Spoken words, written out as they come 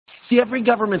See, every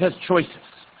government has choices.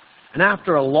 And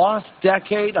after a lost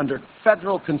decade under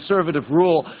federal conservative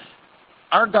rule,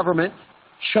 our government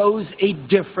chose a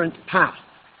different path.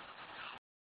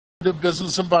 The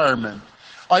business environment.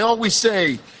 I always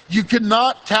say, you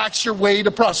cannot tax your way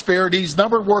to prosperity. It's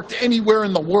never worked anywhere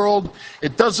in the world.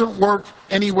 It doesn't work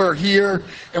anywhere here.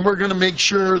 And we're going to make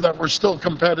sure that we're still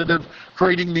competitive,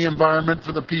 creating the environment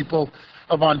for the people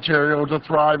of Ontario to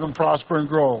thrive and prosper and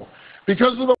grow.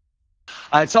 Because of the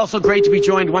It's also great to be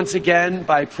joined once again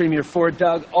by Premier Ford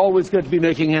Doug. Always good to be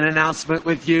making an announcement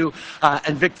with you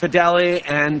and Vic Fideli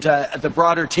and the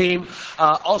broader team.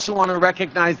 Also want to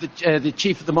recognize the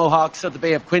Chief of the Mohawks of the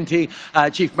Bay of Quinte,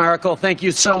 Chief Maracle. Thank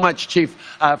you so much, Chief,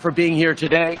 for being here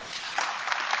today.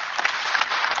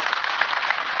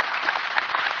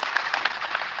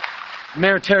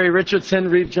 Mayor Terry Richardson,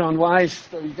 Reeve John Weiss,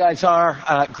 there you guys are.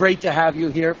 Great to have you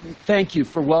here. Thank you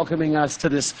for welcoming us to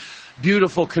this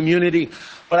beautiful community.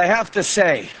 But I have to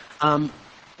say,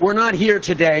 we're not here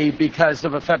today because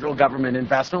of a federal government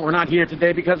investment. We're not here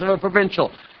today because of a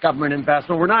provincial government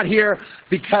investment. We're not here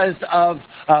because of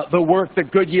the work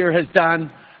that Goodyear has done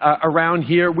around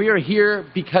here. We are here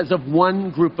because of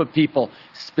one group of people,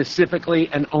 specifically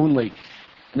and only,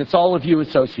 and it's all of you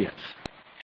associates.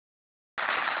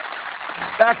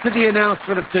 Back to the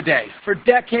announcement of today. For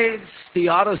decades, the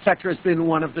auto sector has been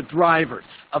one of the drivers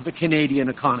of the Canadian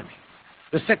economy.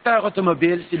 Le secteur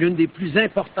automobile, c'est l'une des plus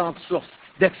importantes sources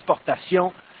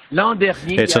d'exportation. L'an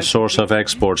dernier, it's a source of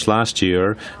exports. Last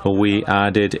year, we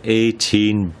added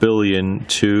 $18 billion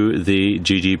to the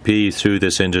GDP through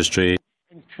this industry.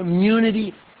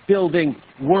 Community building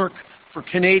work for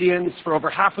Canadians, for over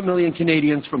 500,000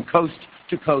 Canadians from coast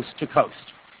to coast to coast.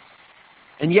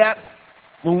 And yet,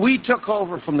 when we took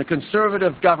over from the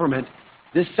Conservative government,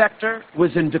 this sector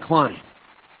was in decline.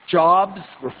 Jobs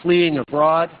were fleeing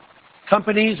abroad.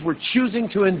 Companies were choosing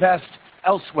to invest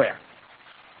elsewhere.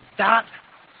 That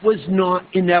was not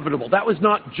inevitable. That was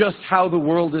not just how the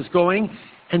world is going,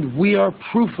 and we are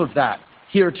proof of that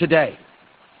here today.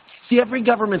 See, every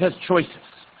government has choices.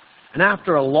 And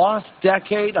after a lost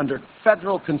decade under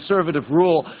federal conservative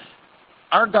rule,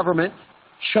 our government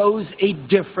chose a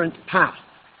different path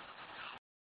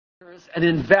and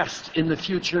invest in the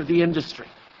future of the industry.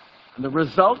 And the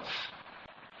results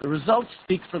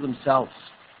speak for themselves.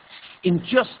 In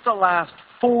just the last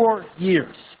 4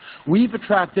 years, we've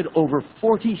attracted over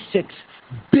 $46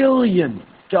 billion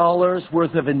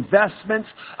worth of investments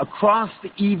across the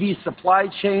EV supply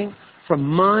chain, from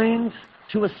mines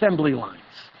to assembly lines.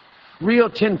 Rio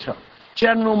Tinto,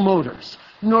 General Motors,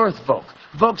 Northvolt,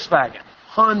 Volkswagen,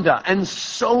 Honda, and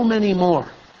so many more.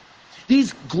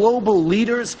 These global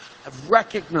leaders have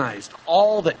recognized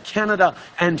all that Canada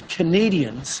and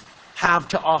Canadians have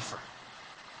to offer.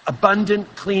 Abundant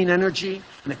clean energy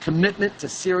and a commitment to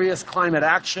serious climate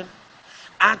action,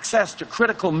 access to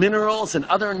critical minerals and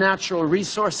other natural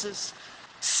resources,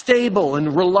 stable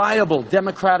and reliable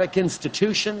democratic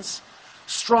institutions,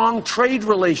 strong trade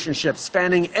relationships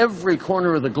spanning every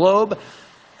corner of the globe,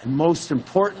 and most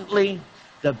importantly,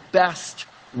 the best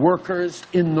workers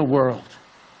in the world.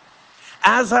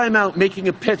 As I'm out making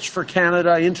a pitch for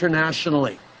Canada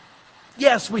internationally,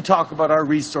 yes, we talk about our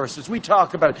resources. We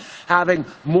talk about having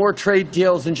more trade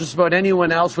deals than just about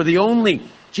anyone else. We're the only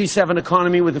G7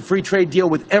 economy with a free trade deal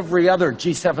with every other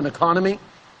G7 economy.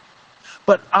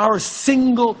 But our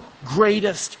single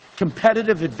greatest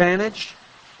competitive advantage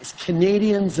is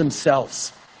Canadians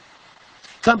themselves.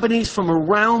 Companies from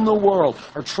around the world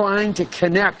are trying to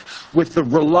connect with the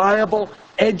reliable,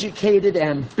 educated,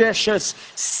 ambitious,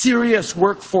 serious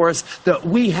workforce that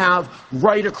we have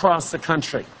right across the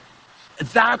country.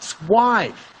 That's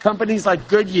why companies like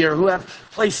Goodyear, who have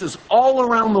places all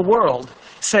around the world,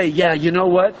 say, yeah, you know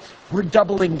what? We're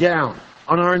doubling down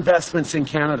on our investments in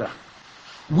Canada.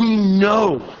 We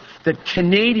know that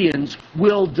Canadians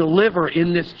will deliver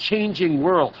in this changing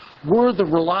world. We're the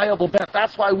reliable bet.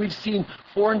 That's why we've seen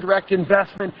foreign direct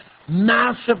investment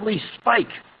massively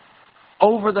spike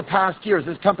over the past years.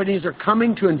 As companies are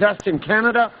coming to invest in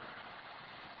Canada,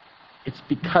 it's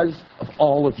because of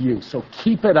all of you. So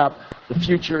keep it up. The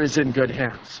future is in good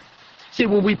hands. See,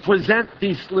 when we present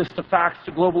these lists of facts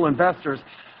to global investors,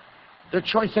 their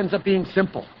choice ends up being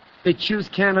simple. They choose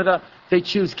Canada, they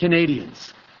choose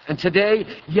Canadians. And today,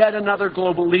 yet another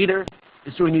global leader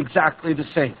is doing exactly the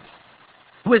same.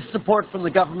 With support from the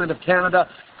Government of Canada,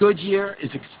 Goodyear is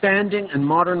expanding and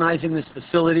modernizing this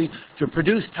facility to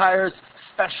produce tires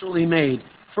specially made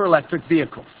for electric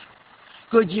vehicles.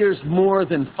 Goodyear's more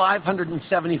than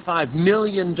 $575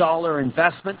 million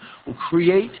investment will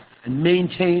create and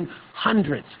maintain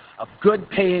hundreds of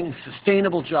good-paying,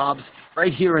 sustainable jobs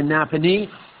right here in Napanee,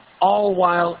 all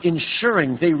while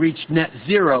ensuring they reach net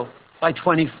zero by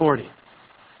 2040.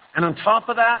 And on top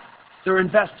of that, they're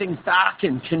investing back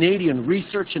in Canadian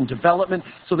research and development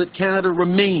so that Canada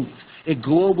remains a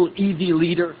global EV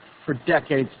leader for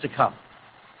decades to come.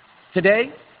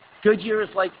 Today, Goodyear is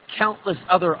like countless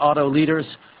other auto leaders,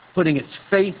 putting its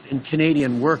faith in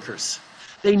Canadian workers.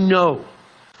 They know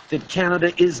that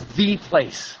Canada is the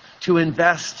place to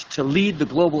invest, to lead the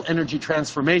global energy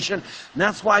transformation, and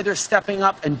that's why they're stepping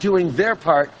up and doing their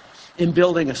part in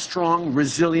building a strong,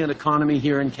 resilient economy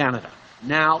here in Canada,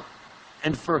 now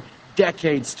and for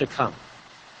decades to come.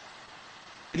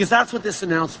 Because that's what this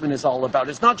announcement is all about.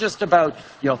 It's not just about,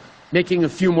 making a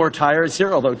few more tires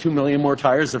here, although 2 million more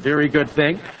tires is a very good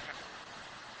thing.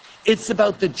 It's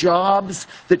about the jobs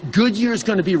that Goodyear is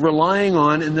going to be relying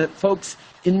on and that folks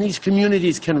in these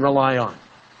communities can rely on.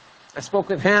 I spoke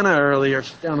with Hannah earlier,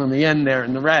 she's down on the end there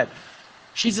in the red.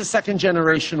 She's a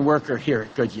second-generation worker here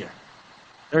at Goodyear.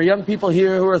 There are young people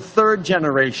here who are third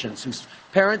generations, whose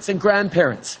parents and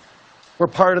grandparents were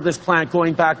part of this plant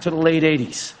going back to the late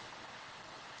 80s.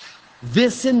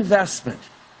 This investment,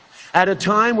 at a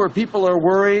time where people are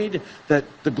worried that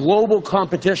the global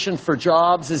competition for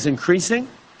jobs is increasing,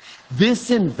 this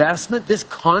investment, this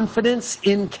confidence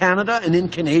in Canada and in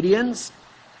Canadians,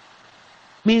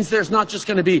 means there's not just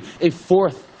going to be a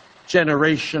fourth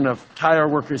generation of tire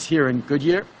workers here in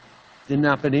Goodyear, in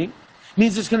Napanee. It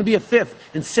means there's going to be a fifth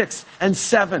and sixth and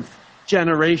seventh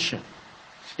generation.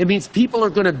 It means people are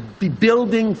going to be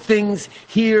building things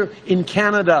here in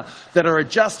Canada that are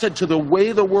adjusted to the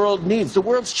way the world needs. The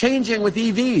world's changing with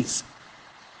EVs.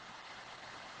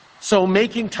 So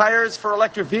making tires for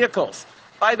electric vehicles.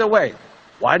 By the way,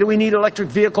 why do we need electric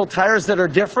vehicle tires that are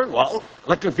different? Well,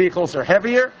 electric vehicles are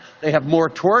heavier. They have more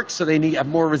torque, so they have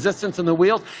more resistance in the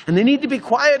wheels. And they need to be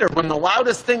quieter when the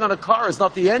loudest thing on a car is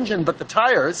not the engine, but the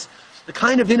tires. The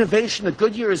kind of innovation that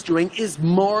Goodyear is doing is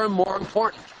more and more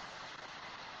important.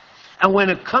 And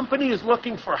when a company is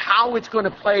looking for how it's going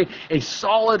to play a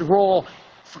solid role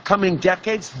for coming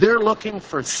decades, they're looking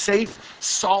for safe,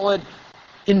 solid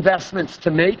investments to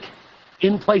make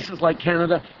in places like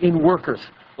Canada, in workers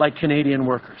like Canadian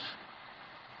workers.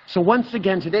 So once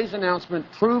again, today's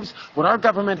announcement proves what our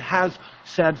government has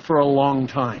said for a long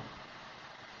time.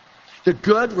 The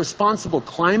good, responsible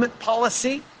climate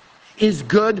policy is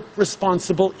good,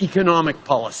 responsible economic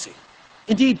policy.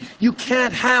 Indeed, you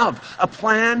can't have a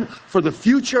plan for the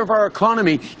future of our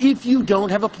economy if you don't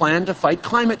have a plan to fight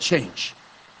climate change.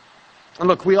 And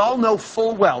look, we all know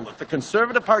full well that the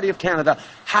Conservative Party of Canada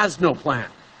has no plan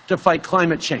to fight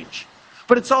climate change.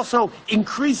 But it's also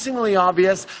increasingly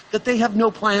obvious that they have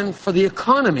no plan for the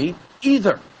economy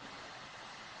either.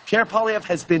 Pierre Poilievre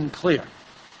has been clear.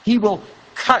 He will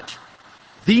cut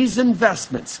these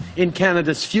investments in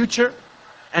Canada's future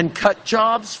and cut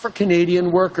jobs for Canadian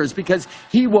workers because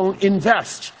he won't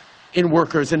invest in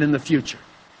workers and in the future.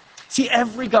 See,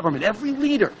 every government, every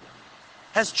leader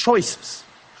has choices.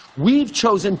 We've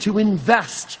chosen to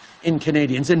invest in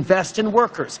Canadians, invest in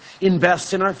workers,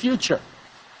 invest in our future.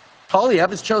 Poilievre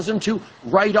has chosen to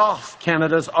write off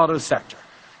Canada's auto sector,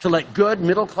 to let good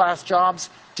middle-class jobs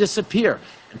disappear,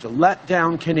 and to let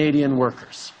down Canadian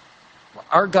workers. Well,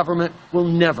 our government will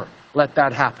never let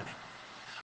that happen.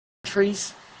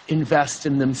 Countries invest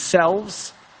in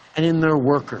themselves and in their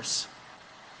workers.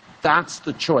 That's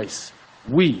the choice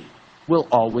we will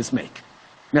always make.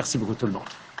 Merci beaucoup tout le monde.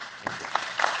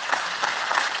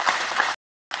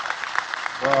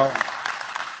 Well,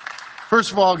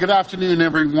 first of all, good afternoon,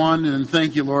 everyone, and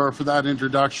thank you, Laura, for that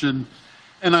introduction.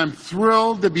 And I'm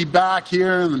thrilled to be back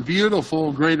here in the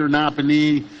beautiful Greater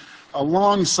Napanee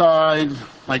alongside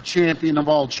my champion of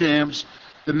all champs,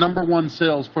 the #1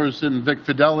 salesperson, Vic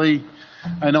Fideli.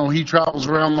 I know he travels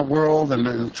around the world and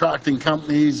attracting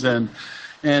companies, and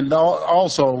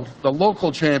also the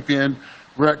local champion,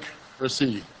 Rick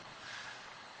Rossi.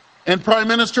 And Prime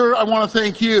Minister, I want to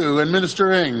thank you and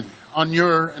Minister Ng on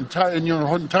your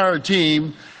entire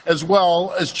team, as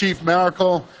well as Chief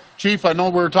Miracle. Chief, I know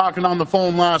we were talking on the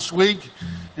phone last week,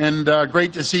 and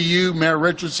great to see you, Mayor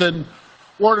Richardson,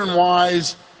 Warden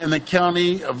Wise, and the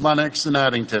County of Lennox and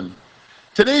Addington.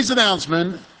 Today's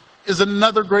announcement is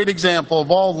another great example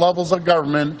of all levels of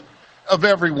government, of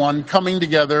everyone coming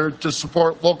together to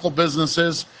support local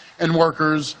businesses and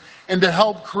workers and to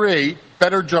help create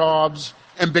better jobs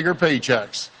and bigger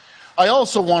paychecks. I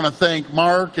also want to thank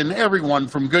Mark and everyone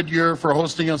from Goodyear for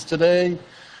hosting us today.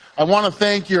 I want to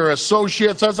thank your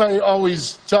associates. As I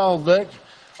always tell Vic,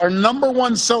 our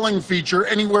 #1 selling feature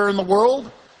anywhere in the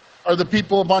world are the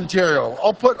people of Ontario.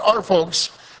 I'll put our folks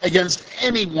against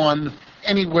anyone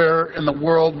anywhere in the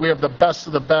world. We have the best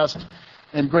of the best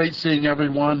and great seeing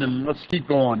everyone, and let's keep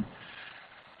going.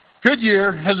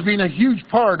 Goodyear has been a huge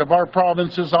part of our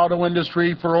province's auto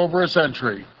industry for over a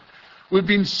century. We've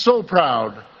been so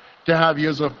proud to have you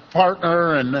as a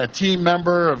partner and a team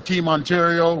member of Team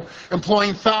Ontario,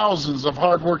 employing thousands of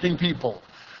hardworking people,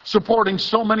 supporting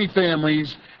so many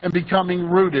families, and becoming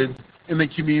rooted in the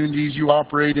communities you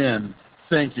operate in.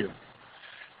 Thank you.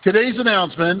 Today's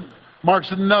announcement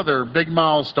marks another big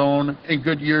milestone in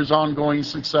Goodyear's ongoing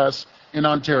success in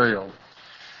Ontario.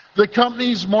 The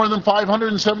company's more than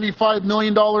 $575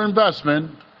 million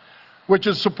investment, which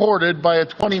is supported by a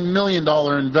 $20 million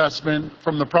investment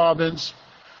from the province,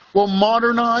 will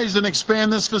modernize and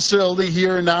expand this facility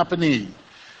here in Napanee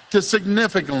to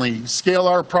significantly scale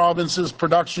our province's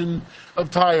production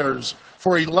of tires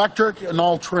for electric and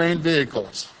all-terrain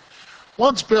vehicles.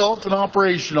 Once built and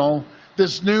operational,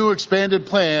 this new expanded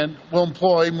plant will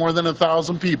employ more than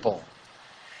 1,000 people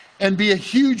and be a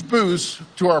huge boost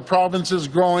to our province's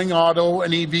growing auto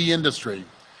and EV industry.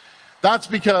 That's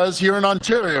because here in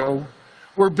Ontario,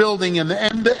 we're building an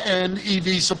end-to-end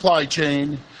EV supply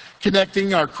chain,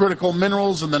 connecting our critical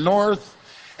minerals in the north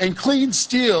and clean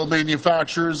steel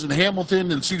manufacturers in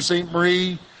Hamilton and Sault Ste.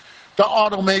 Marie to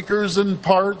automakers and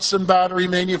parts and battery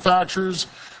manufacturers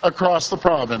across the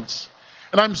province.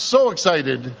 And I'm so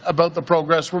excited about the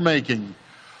progress we're making.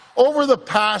 Over the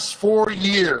past 4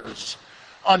 years,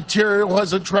 Ontario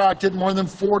has attracted more than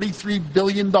 $43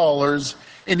 billion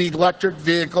in electric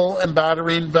vehicle and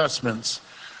battery investments.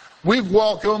 We've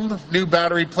welcomed new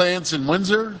battery plants in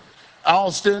Windsor,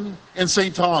 Alliston, and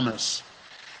St. Thomas.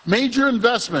 Major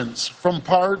investments from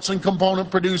parts and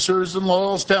component producers in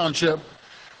Loyalist Township,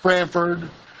 Brantford,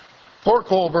 Port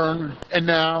Colborne, and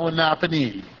now in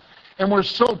Napanee. And we're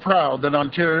so proud that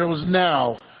Ontario is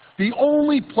now the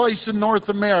only place in North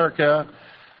America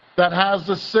that has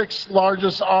the 6th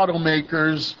largest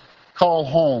automakers call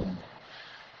home.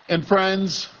 And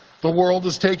friends, the world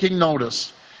is taking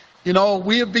notice. You know,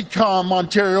 we have become,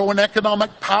 Ontario, an economic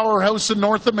powerhouse in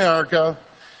North America.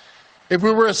 If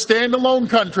we were a standalone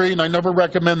country, and I never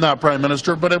recommend that, Prime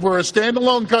Minister, but if we're a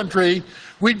standalone country,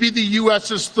 we'd be the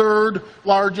U.S.'s 3rd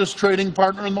largest trading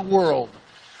partner in the world.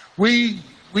 We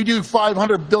do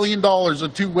 $500 billion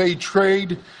of two-way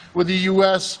trade with the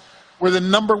U.S. We're the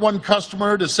 #1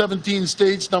 customer to 17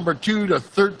 states, #2 to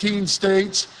 13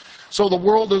 states. So the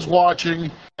world is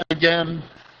watching. And again,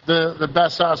 the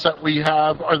best asset we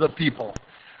have are the people.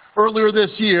 Earlier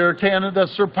this year, Canada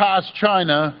surpassed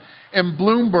China in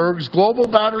Bloomberg's global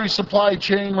battery supply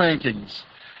chain rankings.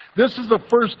 This is the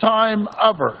first time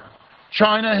ever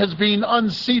China has been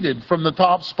unseated from the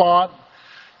top spot.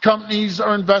 Companies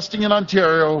are investing in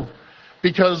Ontario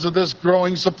because of this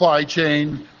growing supply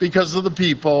chain, because of the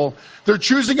people. They're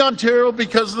choosing Ontario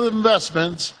because of the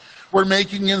investments we're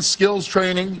making in skills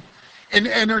training, in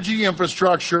energy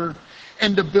infrastructure,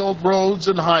 and to build roads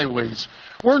and highways.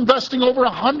 We're investing over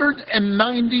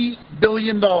 $190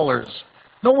 billion.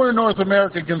 Nowhere in North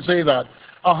America can say that.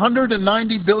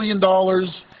 $190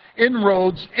 billion in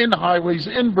roads, in highways,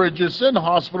 in bridges, in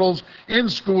hospitals, in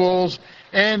schools,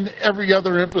 and every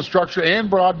other infrastructure, and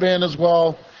broadband as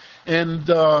well. And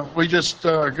we just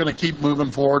are going to keep moving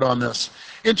forward on this.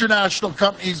 International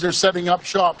companies are setting up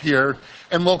shop here,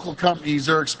 and local companies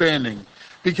are expanding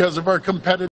because of our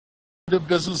competitive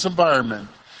business environment.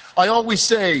 I always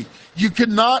say, you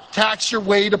cannot tax your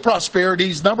way to prosperity.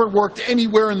 It's never worked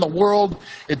anywhere in the world.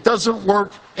 It doesn't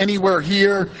work anywhere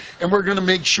here, and we're going to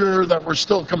make sure that we're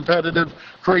still competitive,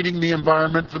 creating the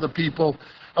environment for the people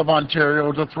of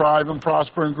Ontario to thrive and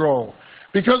prosper and grow.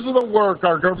 Because of the work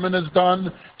our government has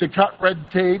done to cut red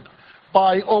tape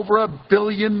by over $1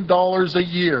 billion a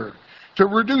year, to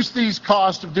reduce these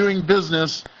costs of doing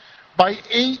business by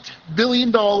 $8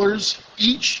 billion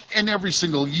each and every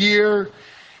single year,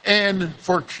 and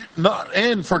for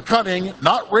cutting,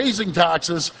 not raising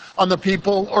taxes on the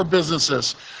people or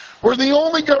businesses. We're the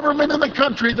only government in the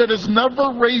country that has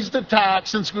never raised a tax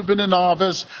since we've been in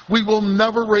office. We will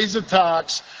never raise a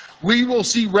tax. We will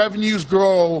see revenues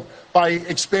grow by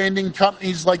expanding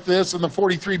companies like this and the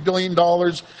 $43 billion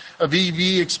of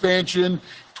EV expansion,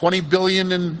 $20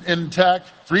 billion in tech,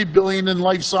 $3 billion in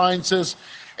life sciences.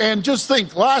 And just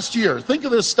think, last year, think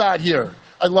of this stat here.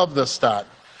 I love this stat.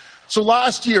 So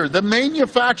last year, the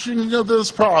manufacturing of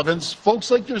this province, folks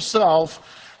like yourself,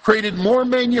 created more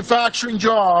manufacturing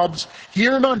jobs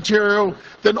here in Ontario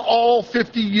than all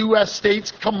 50 U.S.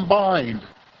 states combined.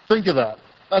 Think of that.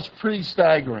 That's pretty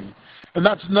staggering. And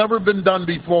that's never been done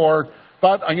before.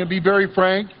 But I'm going to be very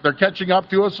frank, they're catching up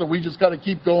to us, so we just got to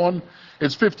keep going.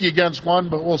 It's 50 against 1,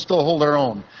 but we'll still hold our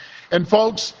own. And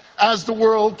folks, as the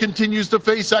world continues to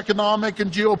face economic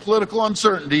and geopolitical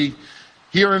uncertainty,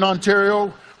 here in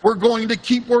Ontario, we're going to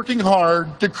keep working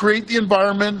hard to create the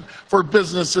environment for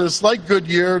businesses like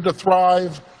Goodyear to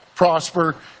thrive,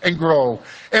 prosper, and grow.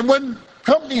 And when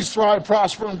companies thrive,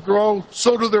 prosper, and grow,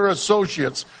 so do their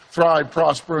associates thrive,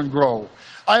 prosper, and grow.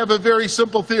 I have a very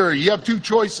simple theory. You have two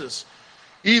choices.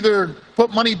 Either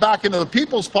put money back into the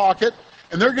people's pocket,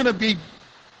 and they're going to be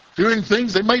doing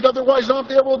things they might otherwise not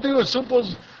be able to do, as simple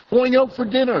as going out for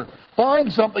dinner, buying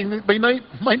something that they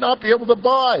might not be able to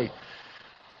buy.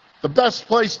 The best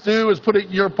place to do is put it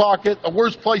in your pocket. The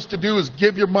worst place to do is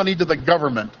give your money to the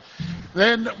government.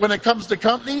 Then when it comes to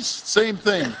companies, same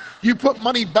thing. You put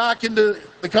money back into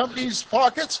the companies'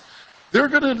 pockets, they're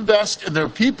going to invest in their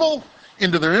people,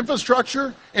 into their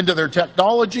infrastructure, into their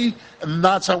technology, and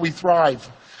that's how we thrive.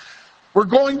 We're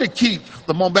going to keep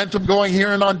the momentum going here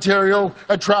in Ontario,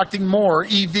 attracting more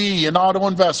EV and auto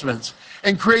investments,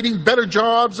 and creating better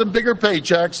jobs and bigger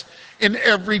paychecks in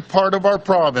every part of our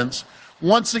province.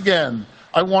 Once again,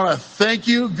 I want to thank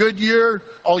you, Goodyear,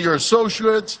 all your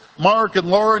associates, Mark and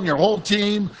Laura and your whole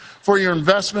team, for your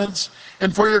investments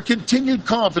and for your continued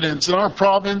confidence in our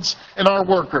province and our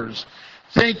workers.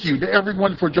 Thank you to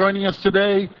everyone for joining us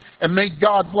today, and may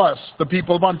God bless the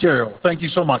people of Ontario. Thank you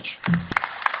so much.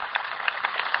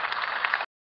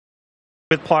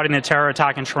 With plotting the terror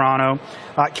attack in Toronto,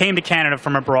 came to Canada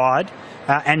from abroad,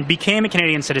 and became a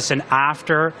Canadian citizen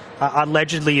after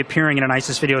allegedly appearing in an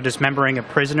ISIS video dismembering a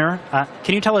prisoner.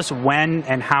 Can you tell us when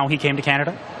and how he came to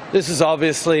Canada? This is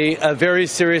obviously a very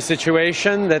serious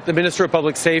situation that the Minister of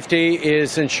Public Safety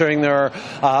is ensuring there are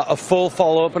a full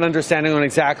follow-up and understanding on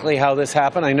exactly how this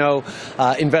happened. I know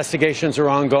investigations are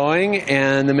ongoing,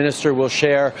 and the Minister will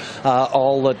share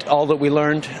all that we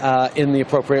learned in the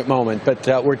appropriate moment.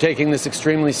 But we're taking this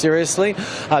extremely seriously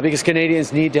because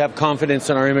Canadians need to have confidence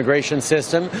in our immigration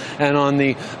system and on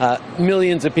the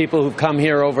millions of people who've come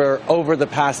here over the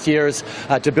past years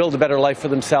to build a better life for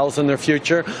themselves and their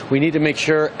future. We need to make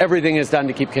sure everything is done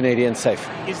to keep Canadians safe.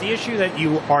 Is the issue that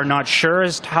you are not sure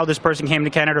as to how this person came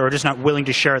to Canada, or just not willing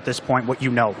to share at this point what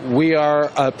you know? We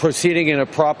are proceeding in a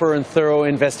proper and thorough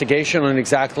investigation on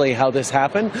exactly how this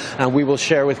happened, and we will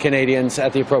share with Canadians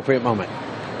at the appropriate moment.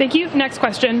 Thank you. Next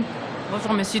question.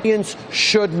 Canadians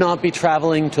should not be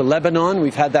traveling to Lebanon.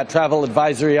 We've had that travel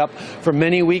advisory up for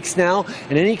many weeks now,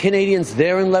 and any Canadians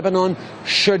there in Lebanon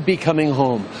should be coming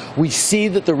home. We see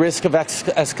that the risk of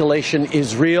escalation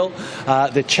is real.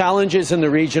 The challenges in the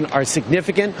region are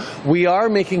significant. We are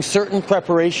making certain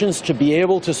preparations to be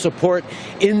able to support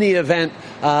in the event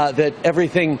that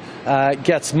everything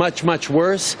gets much, much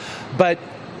worse. But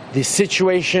the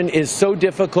situation is so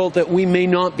difficult that we may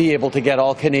not be able to get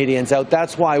all Canadians out.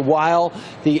 That's why, while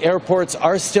the airports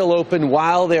are still open,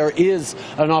 while there is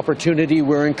an opportunity,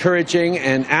 we're encouraging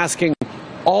and asking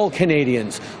all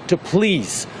Canadians to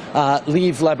please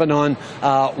leave Lebanon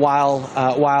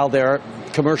while there are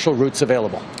commercial routes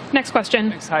available. Next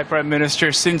question. Thanks. Hi, Prime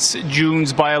Minister. Since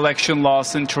June's by-election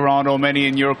loss in Toronto, many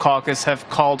in your caucus have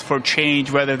called for change,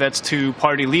 whether that's to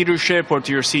party leadership or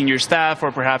to your senior staff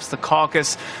or perhaps the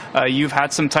caucus. You've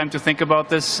had some time to think about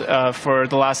this for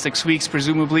the last 6 weeks,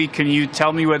 presumably. Can you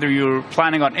tell me whether you're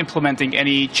planning on implementing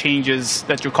any changes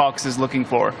that your caucus is looking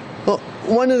for? Well,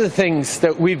 one of the things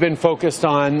that we've been focused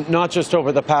on, not just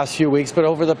over the past few weeks, but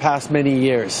over the past many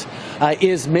years,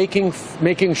 is making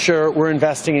sure we're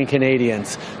investing in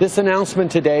Canadians. This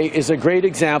announcement today is a great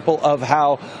example of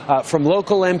how, from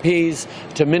local MPs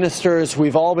to ministers,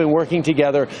 we've all been working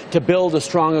together to build a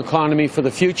strong economy for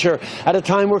the future at a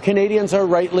time where Canadians are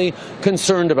rightly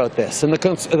concerned about this. And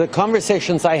the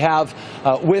conversations I have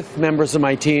with members of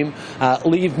my team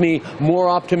leave me more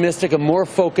optimistic and more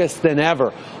focused than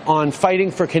ever on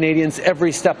fighting for Canadians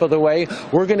every step of the way.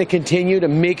 We're going to continue to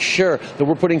make sure that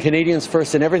we're putting Canadians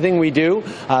first in everything we do.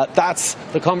 That's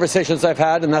the conversations I've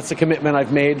had, and that's the commitment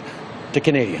I've made to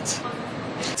Canadians.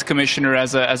 Commissioner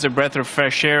as a breath of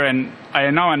fresh air, and I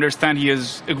now understand he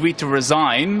has agreed to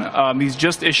resign. He's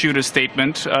just issued a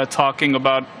statement talking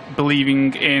about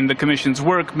believing in the Commission's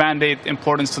work, mandate,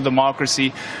 importance to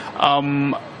democracy.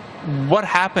 What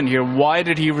happened here? Why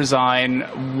did he resign?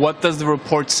 What does the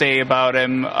report say about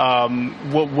him?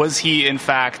 What was he in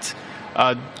fact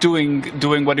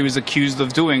doing what he was accused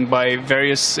of doing by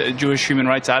various Jewish human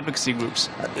rights advocacy groups?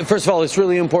 First of all, it's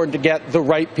really important to get the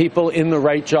right people in the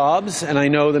right jobs, and I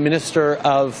know the Minister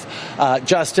of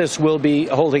Justice will be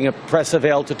holding a press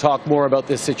avail to talk more about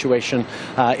this situation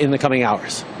in the coming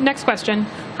hours. Next question.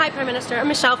 Hi, Prime Minister. I'm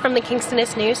Michelle from the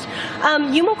Kingstonist News.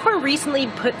 Umocor recently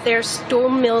put their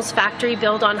Stone Mills factory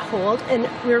build on hold, and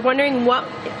we were wondering what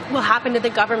will happen to the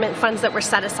government funds that were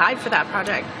set aside for that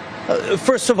project.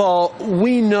 First of all,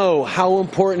 we know how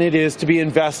important it is to be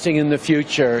investing in the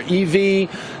future. The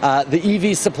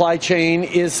EV supply chain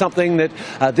is something that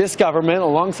this government,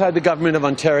 alongside the government of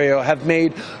Ontario, have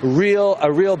made a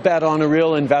real bet on, a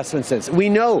real investment in. We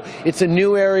know it's a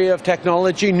new area of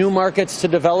technology, new markets to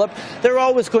develop. There are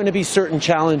always going to be certain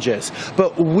challenges,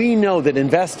 but we know that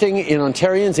investing in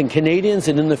Ontarians and Canadians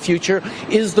and in the future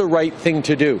is the right thing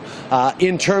to do.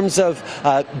 In terms of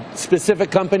specific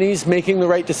companies making the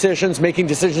right decisions, making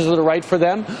decisions that are right for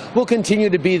them, we'll continue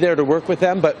to be there to work with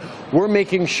them, but we're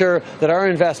making sure that our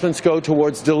investments go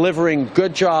towards delivering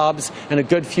good jobs and a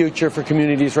good future for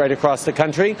communities right across the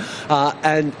country.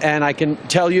 And I can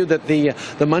tell you that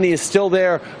the money is still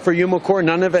there for Umicore.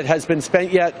 None of it has been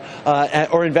spent yet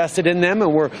or invested in them,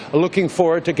 and we're looking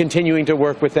forward to continuing to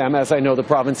work with them, as I know the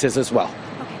province is as well.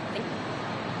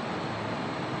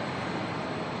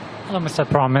 Hello, Mr.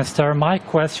 Prime Minister. My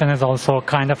question is also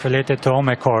kind of related to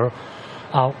Umicore.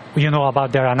 You know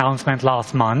about their announcement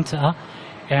last month,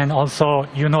 and also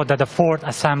you know that the Ford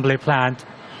assembly plant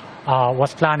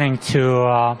was planning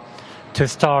to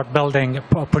start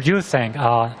producing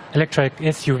electric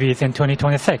SUVs in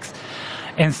 2026.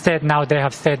 Instead, now they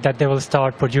have said that they will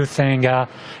start producing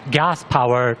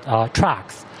gas-powered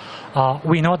trucks.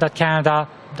 We know that Canada,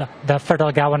 the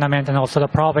federal government, and also the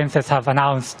provinces have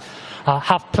announced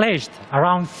have pledged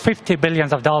around $50 billion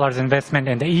investment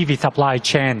in the EV supply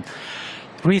chain.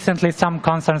 Recently, some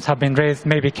concerns have been raised.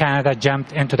 Maybe Canada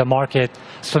jumped into the market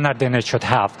sooner than it should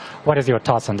have. What is your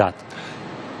thoughts on that?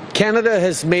 Canada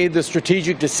has made the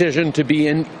strategic decision to be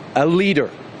a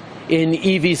leader in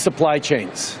EV supply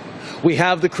chains. We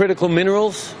have the critical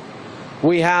minerals,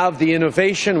 we have the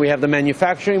innovation, we have the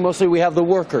manufacturing, mostly we have the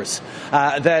workers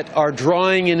that are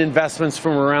drawing in investments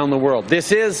from around the world.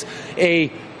 This is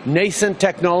a nascent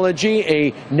technology,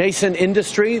 a nascent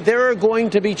industry. There are going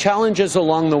to be challenges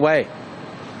along the way.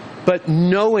 But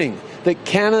knowing that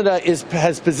Canada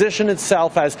has positioned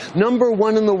itself as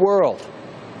 #1 in the world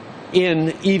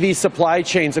in EV supply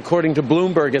chains, according to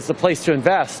Bloomberg, as the place to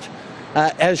invest,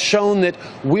 has shown that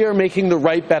we are making the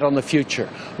right bet on the future.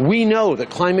 We know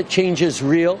that climate change is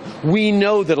real. We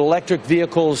know that electric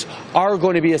vehicles are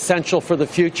going to be essential for the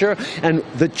future. And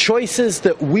the choices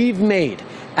that we've made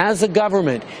as a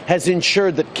government has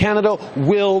ensured that Canada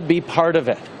will be part of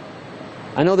it.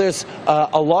 I know there's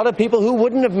a lot of people who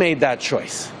wouldn't have made that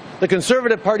choice. The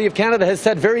Conservative Party of Canada has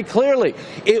said very clearly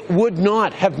it would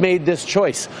not have made this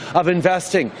choice of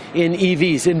investing in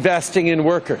EVs, investing in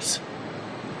workers.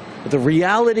 But the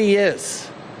reality is,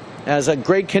 as a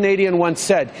great Canadian once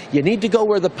said, you need to go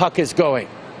where the puck is going.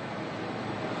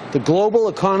 The global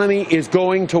economy is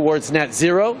going towards net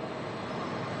zero.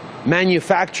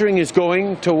 Manufacturing is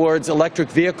going towards electric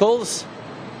vehicles.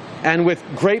 And with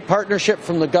great partnership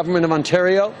from the Government of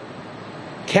Ontario,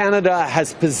 Canada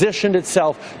has positioned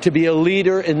itself to be a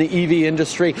leader in the EV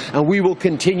industry, and we will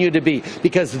continue to be,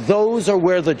 because those are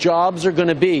where the jobs are going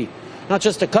to be, not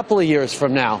just a couple of years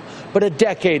from now, but a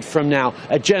decade from now,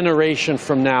 a generation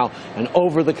from now, and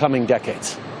over the coming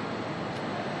decades.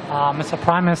 Mr.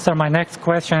 Prime Minister, my next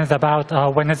question is about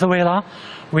Venezuela.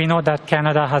 We know that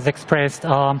Canada has expressed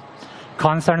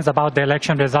concerns about the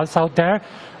election results out there.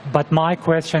 But my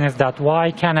question is that why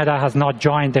Canada has not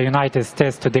joined the United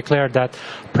States to declare that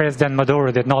President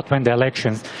Maduro did not win the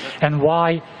elections, and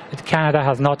why Canada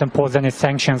has not imposed any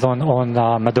sanctions on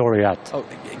Maduro yet?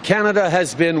 Canada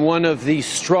has been one of the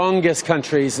strongest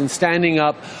countries in standing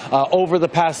up over the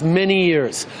past many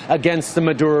years against the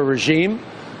Maduro regime.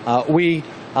 We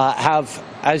have,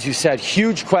 as you said,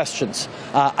 huge questions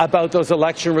about those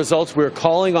election results. We're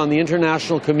calling on the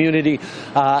international community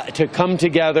to come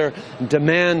together and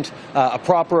demand a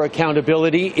proper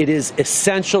accountability. It is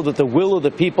essential that the will of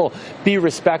the people be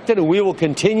respected, and we will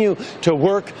continue to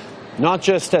work not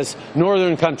just as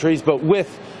northern countries, but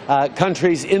with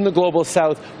countries in the global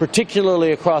south,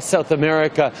 particularly across South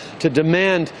America, to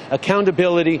demand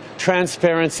accountability,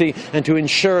 transparency, and to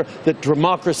ensure that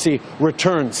democracy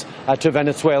returns to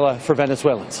Venezuela for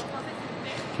Venezuelans.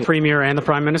 Premier and the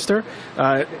Prime Minister.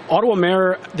 The Ottawa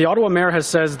Mayor has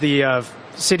says the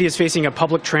city is facing a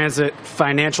public transit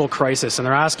financial crisis, and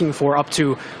they're asking for up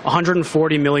to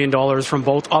 $140 million from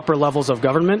both upper levels of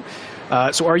government.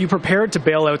 So are you prepared to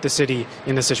bail out the city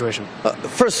in this situation?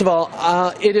 First of all,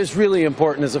 it is really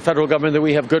important as a federal government that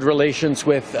we have good relations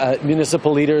with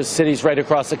municipal leaders, cities right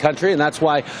across the country, and that's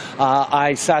why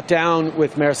I sat down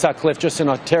with Mayor Sutcliffe just in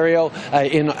Ontario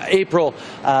in April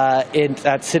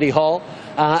at City Hall.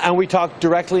 and we talk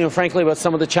directly and frankly about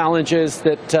some of the challenges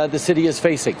that the city is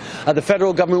facing. The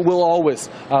federal government will always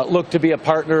look to be a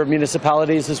partner of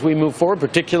municipalities as we move forward,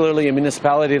 particularly a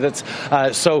municipality that's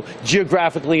so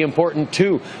geographically important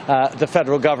to the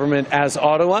federal government as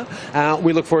Ottawa.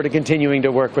 We look forward to continuing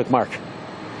to work with Mark.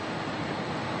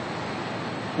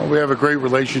 Well, we have a great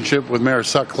relationship with Mayor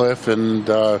Sutcliffe and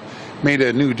made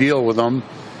a new deal with them.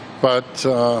 But,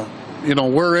 you know,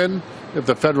 we're in. If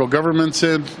the federal government's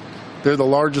in, they're the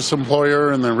largest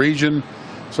employer in the region.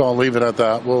 So I'll leave it at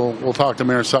that. We'll talk to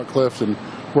Mayor Sutcliffe and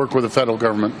work with the federal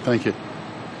government. Thank you.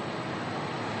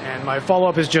 And my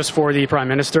follow-up is just for the Prime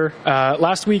Minister.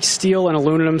 Last week, steel and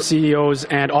aluminum CEOs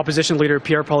and opposition leader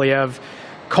Pierre Poilievre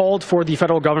called for the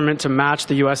federal government to match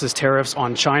the U.S.'s tariffs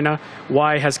on China.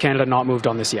 Why has Canada not moved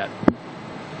on this yet?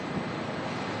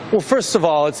 Well, first of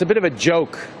all, it's a bit of a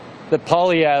joke that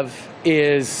Poilievre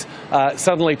is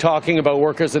suddenly talking about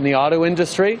workers in the auto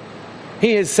industry.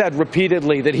 He has said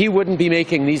repeatedly that he wouldn't be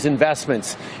making these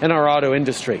investments in our auto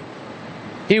industry.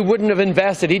 He wouldn't have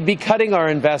invested. He'd be cutting our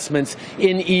investments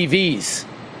in EVs,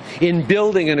 in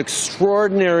building an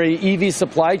extraordinary EV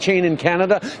supply chain in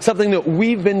Canada, something that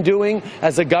we've been doing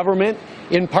as a government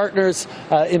in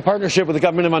partnership with the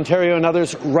Government of Ontario and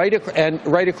others right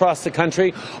across the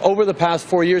country over the past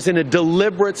 4 years in a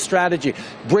deliberate strategy.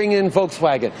 Bring in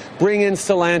Volkswagen, bring in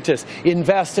Stellantis,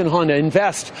 invest in Honda,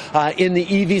 invest in the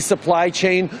EV supply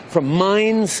chain from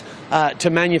mines to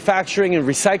manufacturing and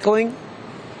recycling.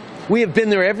 We have been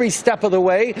there every step of the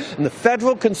way, and the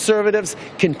federal Conservatives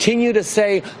continue to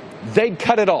say they'd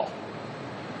cut it all.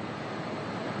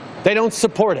 They don't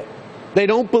support it. They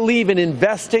don't believe in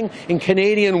investing in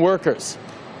Canadian workers.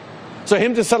 So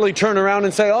him to suddenly turn around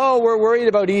and say, oh, we're worried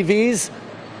about EVs,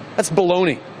 that's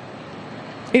baloney.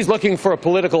 He's looking for a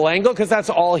political angle because that's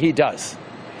all he does.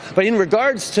 But in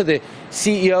regards to the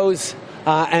CEOs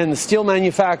and the steel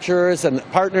manufacturers and the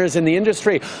partners in the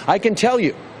industry, I can tell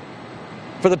you,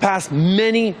 for the past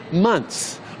many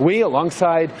months, we,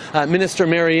 alongside Minister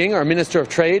Mary Ng, our Minister of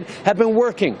Trade, have been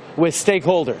working with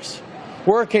stakeholders,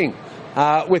 working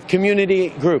with community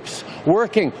groups,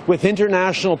 working with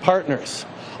international partners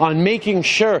on making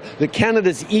sure that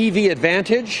Canada's EV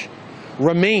advantage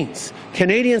remains.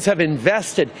 Canadians have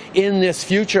invested in this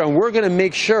future, and we're going to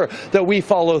make sure that we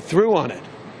follow through on it.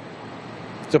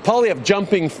 So Poilievre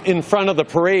jumping in front of the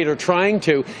parade or trying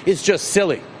to is just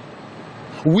silly.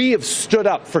 We have stood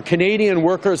up for Canadian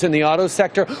workers in the auto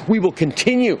sector. We will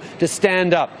continue to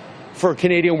stand up for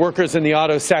Canadian workers in the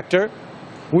auto sector.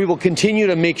 We will continue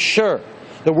to make sure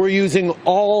that we're using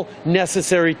all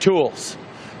necessary tools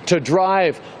to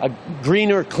drive a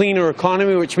greener, cleaner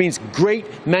economy, which means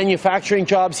great manufacturing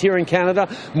jobs here in Canada,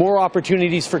 more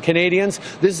opportunities for Canadians.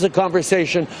 This is a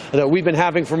conversation that we've been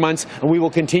having for months, and we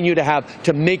will continue to have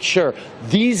to make sure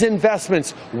these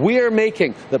investments we're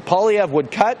making that Poilievre would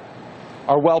cut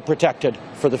are well protected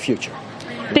for the future.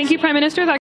 Thank you, Prime Minister.